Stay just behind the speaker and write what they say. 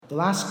The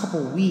last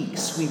couple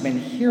weeks, we've been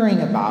hearing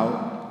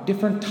about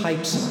different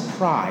types of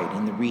pride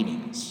in the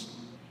readings.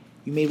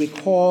 You may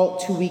recall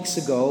 2 weeks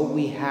ago,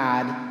 we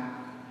had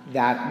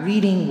that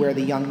reading where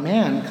the young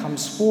man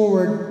comes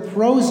forward,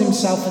 throws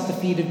himself at the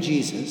feet of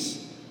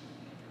Jesus,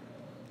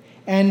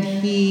 and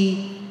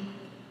he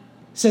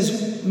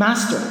says,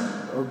 "Master,"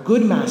 or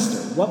 "Good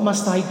Master, what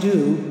must I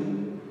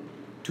do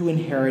to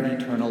inherit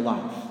eternal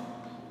life?"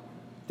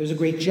 There's a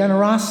great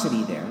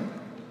generosity there.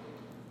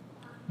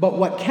 But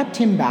what kept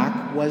him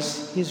back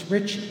was his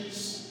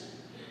riches,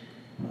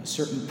 a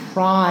certain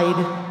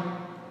pride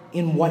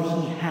in what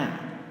he had.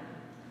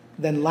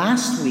 Then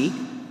last week,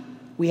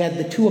 we had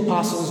the two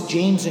apostles,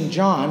 James and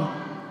John,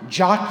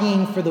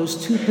 jockeying for those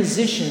two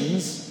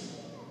positions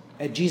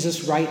at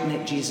Jesus' right and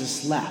at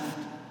Jesus' left.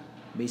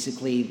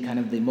 Basically, kind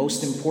of the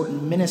most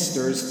important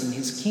ministers in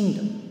his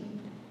kingdom.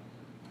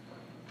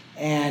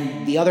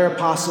 And the other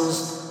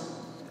apostles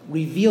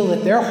reveal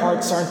that their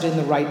hearts aren't in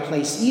the right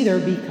place either,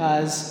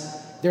 because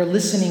they're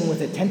listening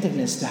with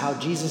attentiveness to how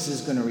Jesus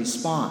is going to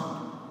respond.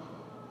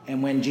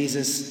 And when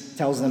Jesus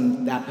tells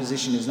them that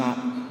position is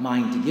not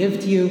mine to give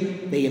to you,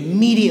 they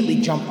immediately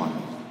jump on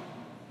it.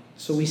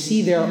 So we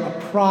see there a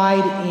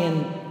pride in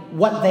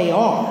what they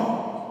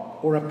are,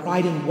 or a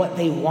pride in what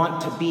they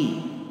want to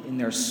be, in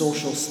their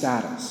social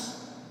status.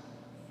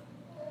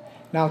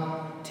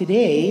 Now,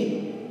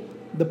 today,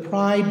 the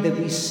pride that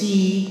we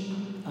see,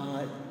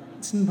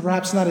 it's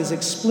perhaps not as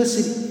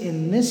explicit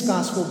in this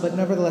gospel, but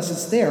nevertheless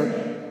it's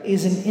there,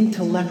 is an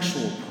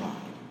intellectual pride.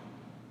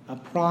 A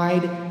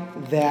pride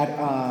that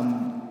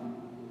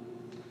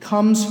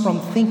comes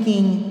from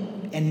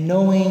thinking and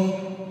knowing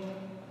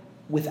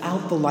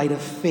without the light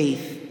of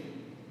faith.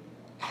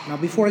 Now,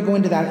 before I go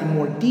into that in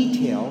more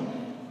detail,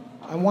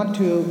 I want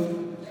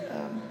to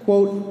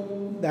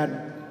quote that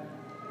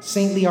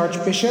saintly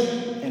archbishop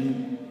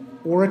and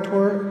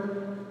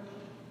orator,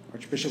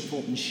 Archbishop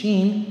Fulton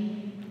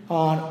Sheen,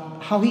 on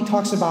how he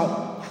talks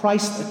about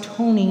Christ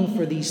atoning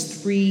for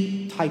these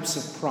three types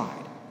of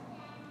pride.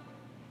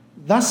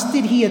 "Thus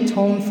did he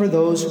atone for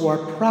those who are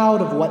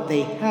proud of what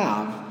they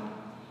have,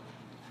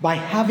 by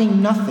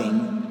having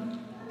nothing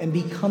and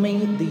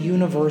becoming the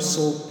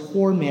universal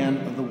poor man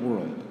of the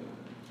world."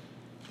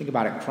 Think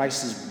about it.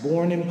 Christ is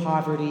born in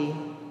poverty.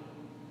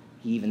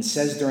 He even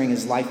says during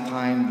his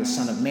lifetime, the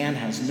Son of Man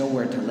has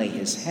nowhere to lay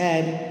his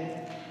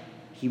head.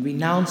 He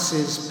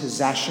renounces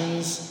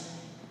possessions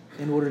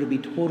in order to be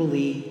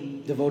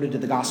totally devoted to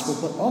the gospel,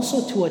 but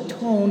also to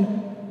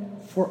atone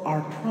for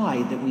our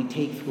pride that we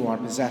take through our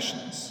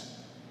possessions.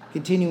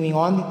 Continuing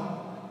on,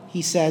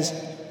 he says,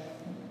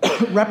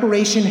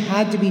 reparation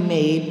had to be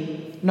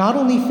made not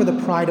only for the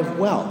pride of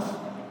wealth,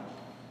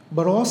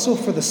 but also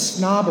for the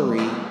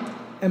snobbery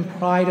and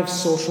pride of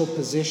social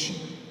position.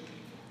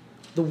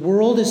 The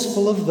world is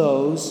full of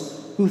those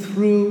who,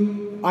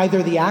 through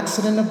either the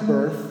accident of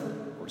birth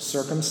or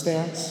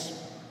circumstance,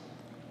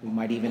 we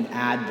might even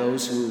add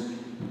those who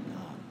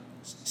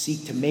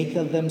seek to make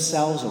of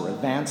themselves or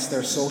advance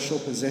their social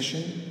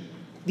position,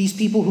 these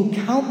people who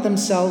count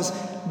themselves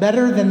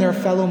better than their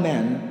fellow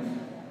men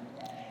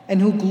and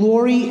who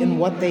glory in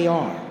what they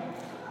are.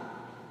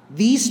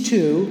 These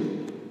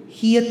two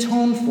he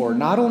atoned for,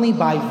 not only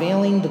by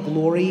veiling the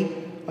glory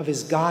of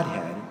his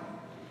Godhead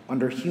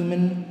under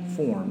human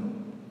form,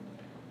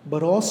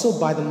 but also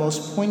by the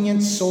most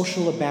poignant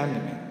social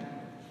abandonment.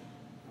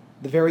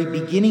 The very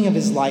beginning of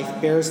his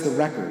life bears the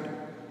record.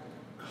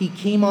 He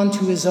came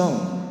unto his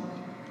own,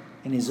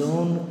 and his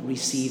own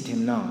received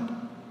him not.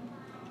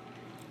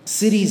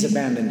 Cities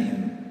abandoned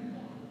him.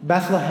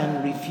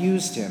 Bethlehem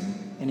refused him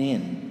an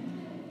inn.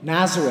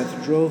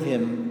 Nazareth drove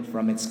him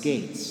from its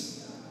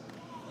gates.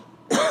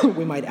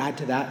 We might add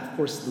to that, of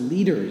course, the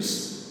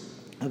leaders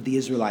of the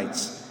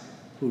Israelites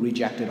who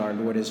rejected our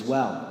Lord as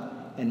well,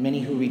 and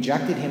many who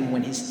rejected him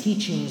when his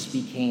teachings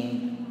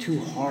became too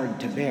hard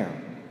to bear.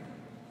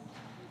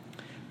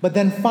 But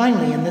then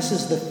finally, and this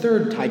is the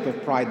third type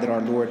of pride that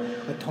our Lord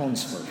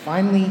atones for,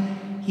 finally,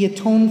 he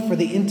atoned for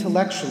the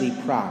intellectually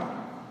proud,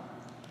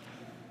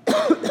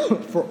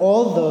 for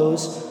all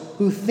those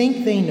who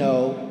think they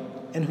know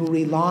and who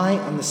rely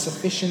on the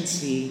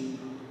sufficiency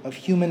of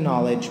human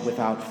knowledge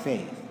without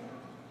faith.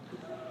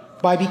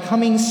 By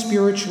becoming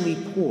spiritually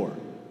poor.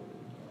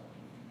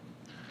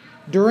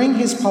 During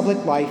his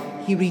public life,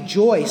 he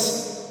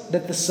rejoiced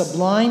that the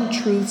sublime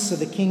truths of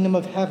the kingdom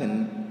of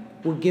heaven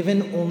were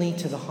given only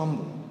to the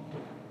humble.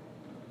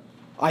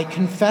 "I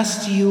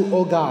confess to you,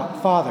 O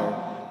God, Father,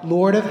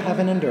 Lord of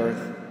heaven and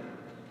earth,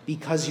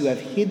 because you have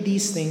hid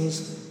these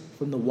things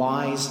from the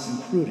wise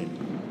and prudent,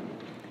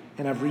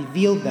 and have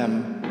revealed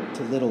them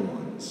to little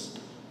ones."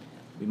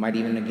 We might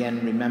even again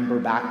remember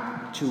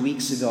back 2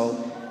 weeks ago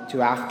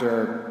to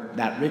after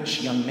that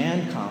rich young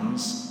man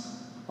comes,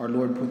 our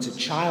Lord puts a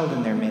child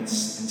in their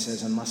midst and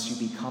says, "Unless you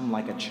become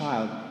like a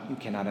child, you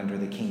cannot enter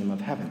the kingdom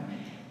of heaven."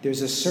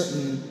 There's a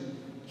certain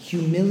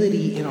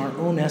humility in our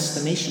own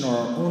estimation or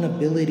our own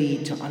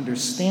ability to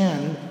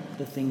understand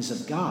the things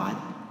of God,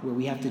 where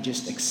we have to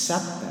just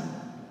accept them,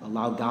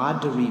 allow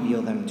God to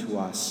reveal them to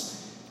us,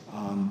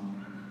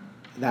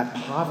 that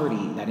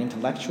poverty, that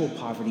intellectual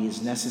poverty,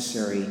 is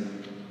necessary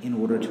in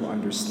order to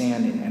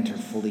understand and enter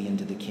fully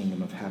into the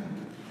kingdom of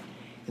heaven.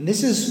 And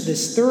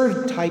this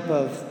third type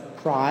of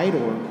pride,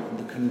 or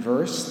the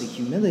converse, the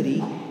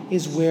humility,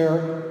 is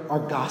where our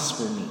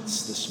gospel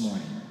meets this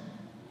morning.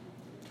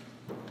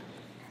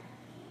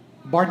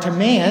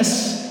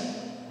 Bartimaeus,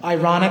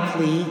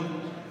 ironically,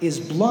 is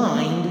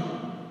blind,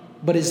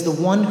 but is the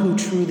one who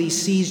truly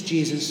sees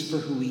Jesus for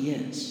who he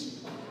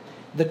is.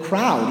 The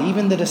crowd,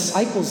 even the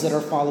disciples that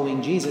are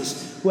following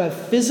Jesus, who have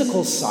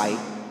physical sight,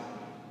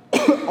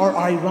 are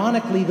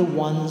ironically the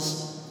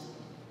ones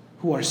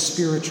who are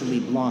spiritually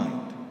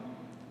blind.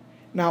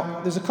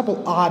 Now, there's a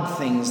couple odd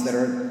things that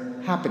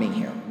are happening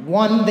here.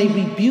 One, they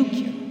rebuke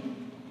him.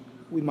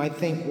 We might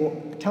think,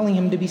 well, telling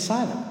him to be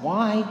silent.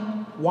 Why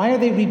are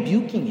they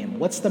rebuking him?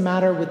 What's the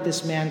matter with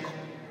this man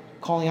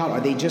calling out?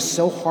 Are they just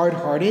so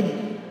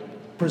hard-hearted?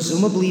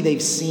 Presumably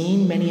they've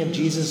seen many of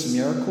Jesus'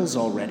 miracles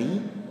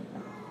already.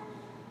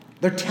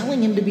 They're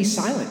telling him to be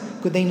silent.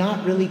 Could they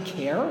not really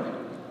care?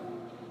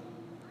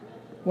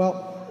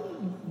 Well,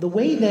 the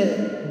way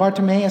that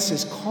Bartimaeus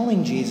is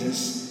calling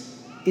Jesus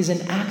is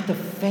an act of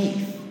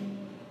faith.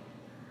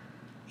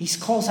 He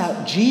calls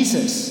out,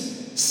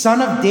 "Jesus,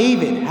 Son of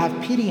David,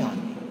 have pity on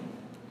me."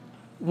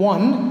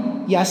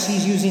 One, yes,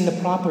 he's using the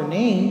proper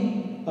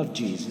name of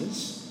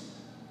Jesus,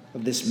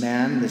 of this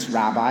man, this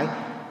rabbi,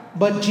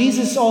 but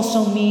Jesus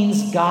also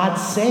means God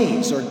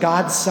saves, or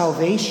God's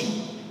salvation.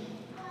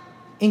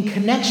 In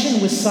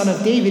connection with Son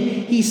of David,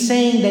 he's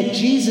saying that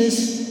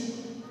Jesus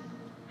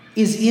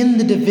is in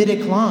the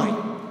Davidic line.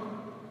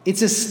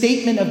 It's a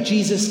statement of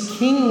Jesus'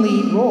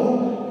 kingly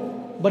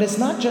role, but it's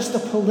not just a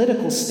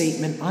political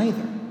statement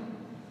either.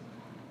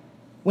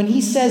 When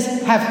he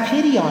says, "Have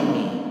pity on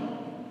me,"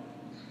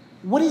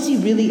 what is he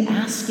really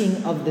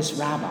asking of this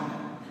rabbi?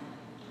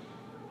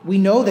 We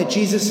know that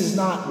Jesus is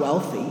not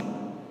wealthy.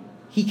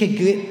 He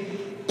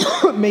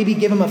could maybe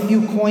give him a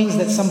few coins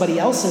that somebody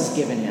else has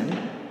given him,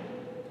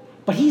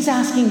 but he's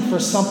asking for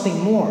something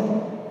more.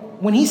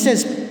 When he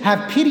says,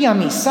 "Have pity on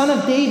me, Son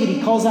of David,"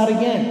 he calls out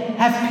again,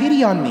 "Have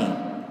pity on me."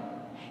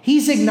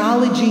 He's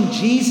acknowledging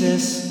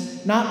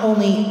Jesus not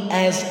only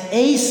as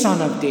a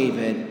son of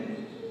David,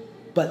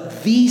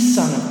 but the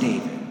Son of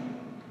David.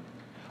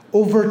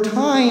 Over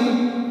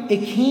time,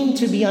 it came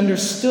to be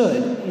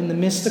understood in the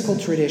mystical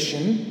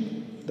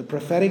tradition, the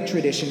prophetic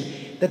tradition,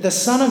 that the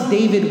Son of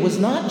David was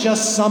not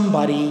just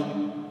somebody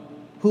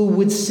who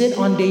would sit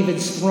on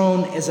David's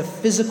throne as a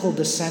physical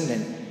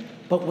descendant,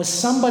 but was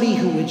somebody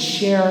who would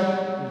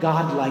share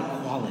godlike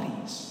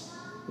qualities.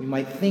 We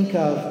might think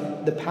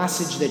of the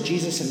passage that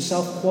Jesus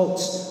himself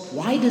quotes.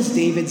 Why does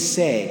David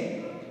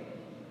say,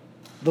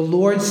 "The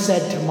Lord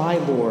said to my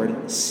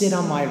Lord, sit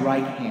on my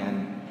right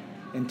hand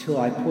until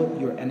I put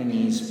your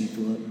enemies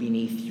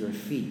beneath your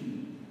feet"?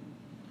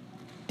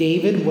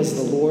 David was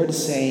the Lord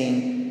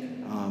saying,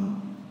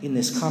 in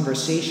this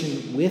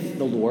conversation with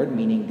the Lord,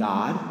 meaning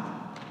God,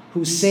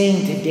 who's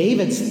saying to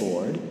David's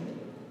Lord,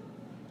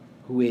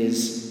 who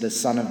is the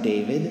Son of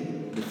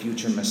David, the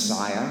future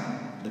Messiah,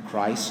 the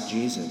Christ,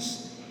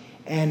 Jesus.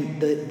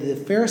 And the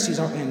Pharisees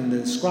and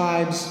the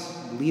scribes,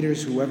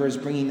 leaders, whoever is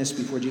bringing this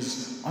before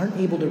Jesus, aren't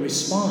able to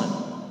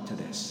respond to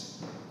this.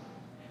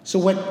 So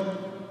what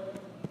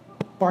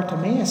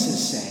Bartimaeus is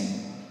saying,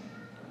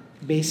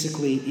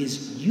 basically,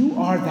 is you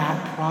are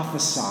that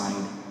prophesied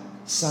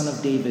Son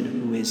of David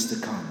who is to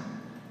come.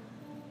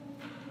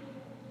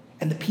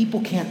 And the people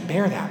can't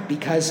bear that,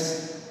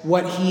 because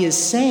what he is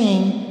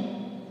saying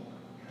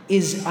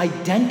is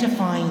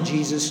identifying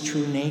Jesus'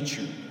 true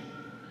nature,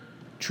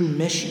 true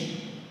mission.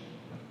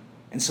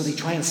 And so they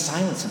try and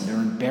silence him. They're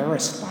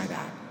embarrassed by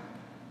that.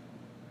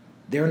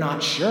 They're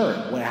not sure.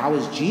 How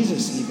is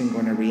Jesus even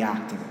going to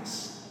react to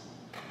this?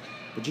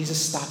 But Jesus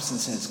stops and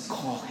says,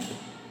 "Call him.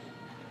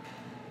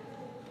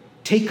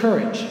 Take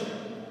courage.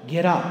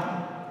 Get up.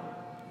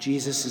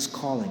 Jesus is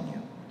calling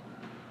you."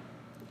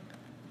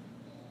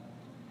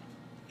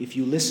 If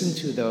you listen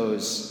to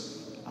those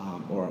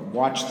or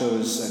watch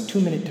those 2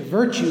 Minute to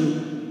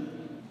Virtue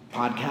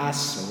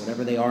podcasts or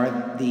whatever they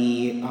are,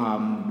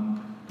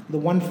 the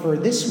one for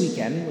this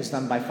weekend was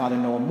done by Father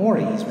Noah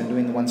Mori. He's been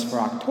doing the ones for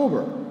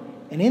October.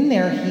 And in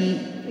there,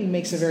 he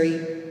makes a very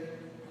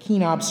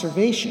keen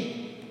observation.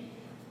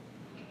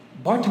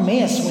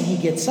 Bartimaeus, when he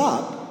gets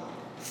up,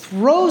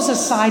 throws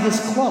aside his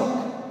cloak.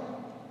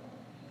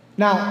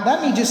 Now,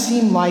 that may just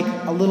seem like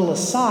a little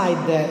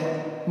aside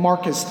that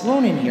Mark has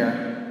thrown in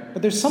here,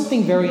 but there's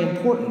something very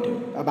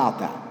important about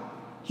that.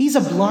 He's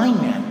a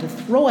blind man. To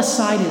throw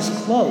aside his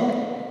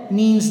cloak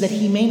means that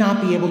he may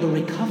not be able to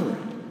recover it.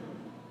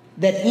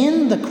 That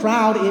in the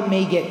crowd, it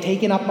may get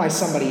taken up by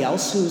somebody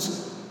else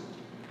who's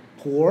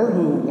poor,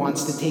 who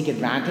wants to take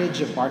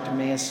advantage of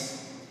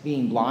Bartimaeus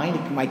being blind.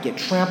 It might get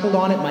trampled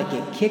on, it might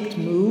get kicked,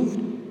 moved.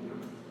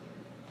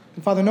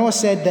 And Father Noah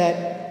said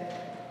that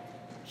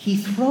he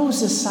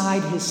throws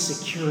aside his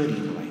security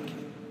blanket,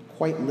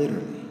 quite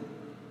literally,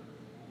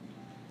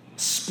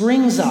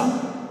 springs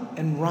up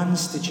and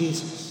runs to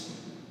Jesus.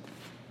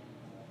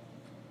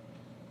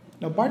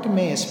 Now,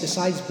 Bartimaeus,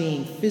 besides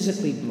being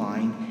physically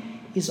blind,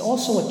 is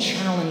also a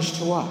challenge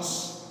to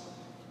us.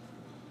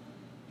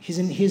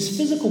 In his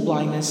physical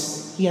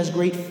blindness, he has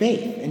great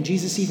faith. And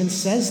Jesus even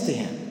says to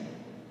him,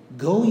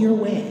 "Go your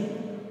way.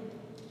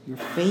 Your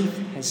faith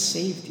has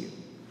saved you."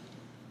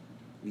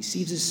 He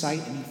receives his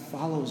sight and he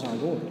follows our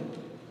Lord.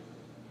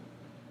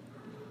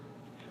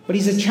 But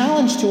he's a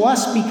challenge to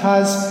us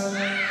because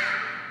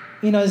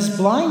in his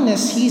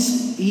blindness,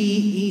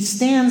 he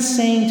stands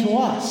saying to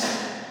us,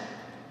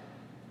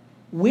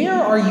 where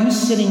are you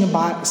sitting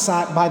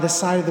by the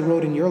side of the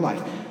road in your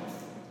life?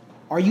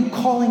 Are you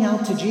calling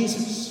out to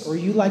Jesus? Or are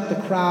you like the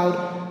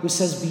crowd who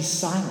says, "Be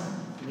silent"?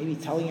 Maybe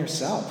telling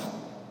yourself.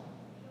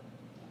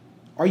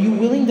 Are you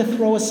willing to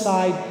throw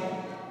aside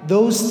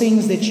those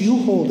things that you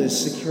hold as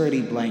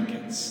security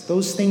blankets?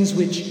 Those things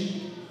which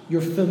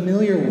you're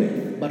familiar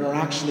with, but are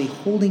actually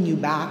holding you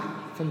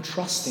back from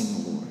trusting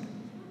the Lord?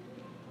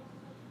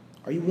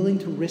 Are you willing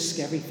to risk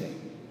everything?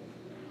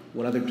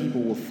 What other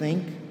people will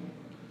think,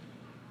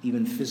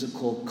 even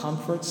physical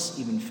comforts,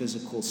 even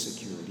physical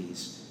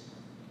securities.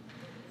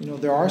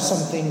 There are some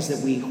things that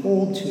we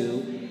hold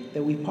to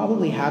that we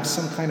probably have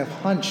some kind of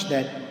hunch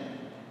that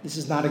this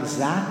is not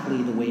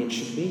exactly the way it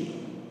should be,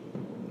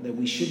 that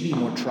we should be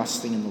more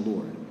trusting in the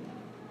Lord,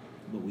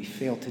 but we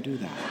fail to do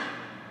that.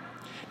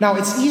 Now,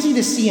 it's easy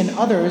to see in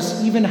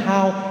others even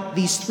how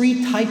these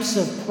three types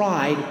of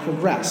pride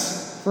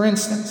progress. For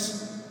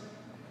instance,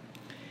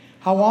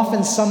 how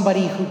often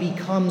somebody who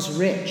becomes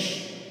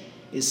rich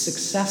is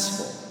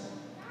successful.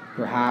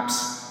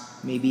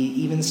 Perhaps, maybe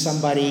even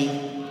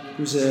somebody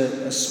who's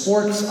a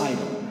sports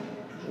idol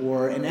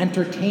or an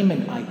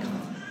entertainment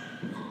icon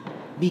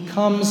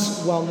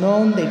becomes well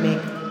known, they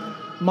make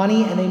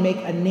money, and they make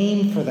a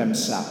name for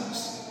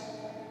themselves.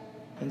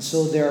 And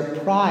so their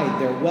pride,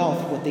 their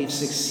wealth, what they've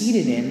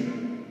succeeded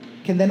in,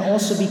 can then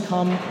also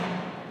become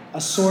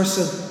a source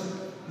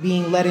of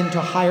being led into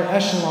higher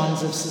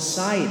echelons of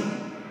society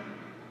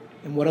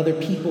and what other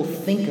people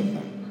think of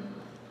them.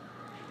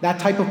 That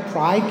type of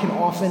pride can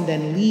often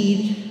then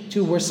lead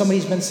to where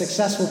somebody's been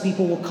successful,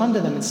 people will come to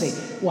them and say,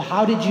 "Well,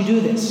 how did you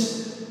do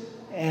this?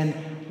 And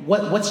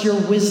what's your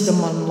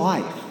wisdom on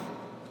life?"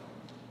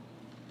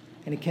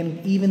 And it can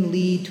even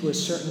lead to a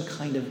certain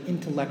kind of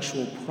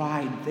intellectual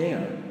pride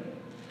there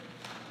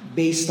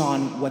based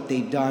on what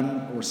they've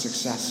done or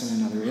success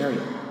in another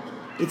area.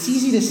 It's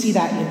easy to see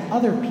that in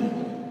other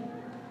people,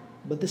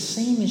 but the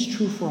same is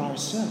true for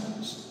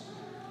ourselves.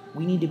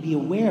 We need to be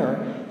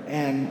aware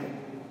and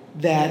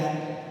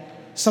that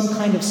some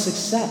kind of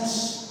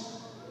success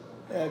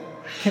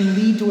can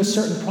lead to a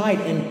certain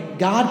pride, and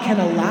God can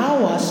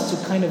allow us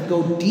to kind of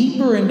go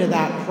deeper into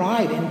that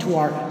pride, into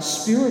our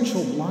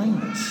spiritual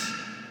blindness.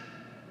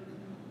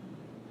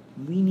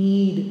 We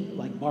need,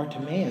 like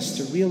Bartimaeus,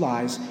 to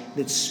realize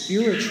that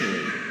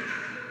spiritually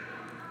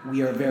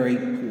we are very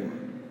poor.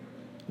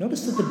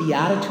 Notice that the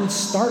Beatitudes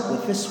start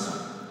with this one.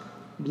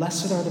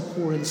 Blessed are the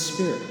poor in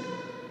spirit,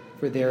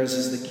 for theirs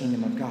is the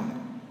kingdom of God.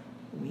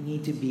 We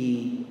need to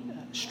be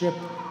stripped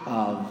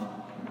of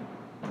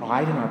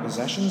pride in our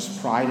possessions,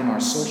 pride in our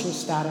social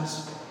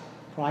status,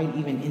 pride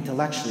even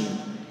intellectually.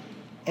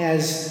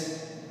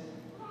 As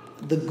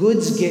the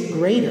goods get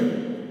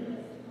greater,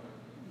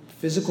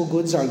 physical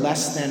goods are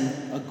less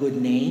than a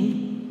good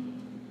name.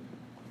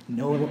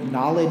 No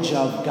knowledge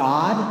of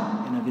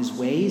God and of his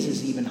ways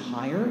is even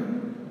higher.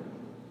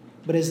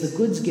 But as the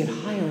goods get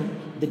higher,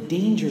 the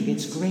danger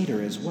gets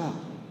greater as well.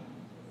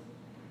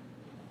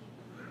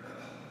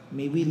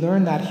 May we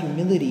learn that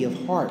humility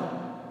of heart,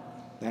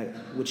 that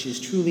which is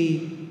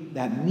truly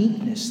that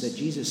meekness that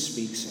Jesus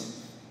speaks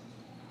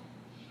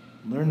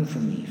of. Learn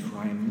from me, for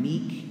I am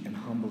meek and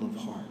humble of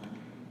heart.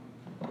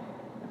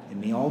 And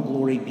may all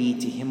glory be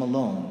to him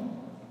alone,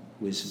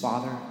 who is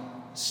Father,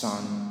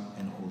 Son,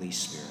 and Holy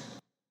Spirit.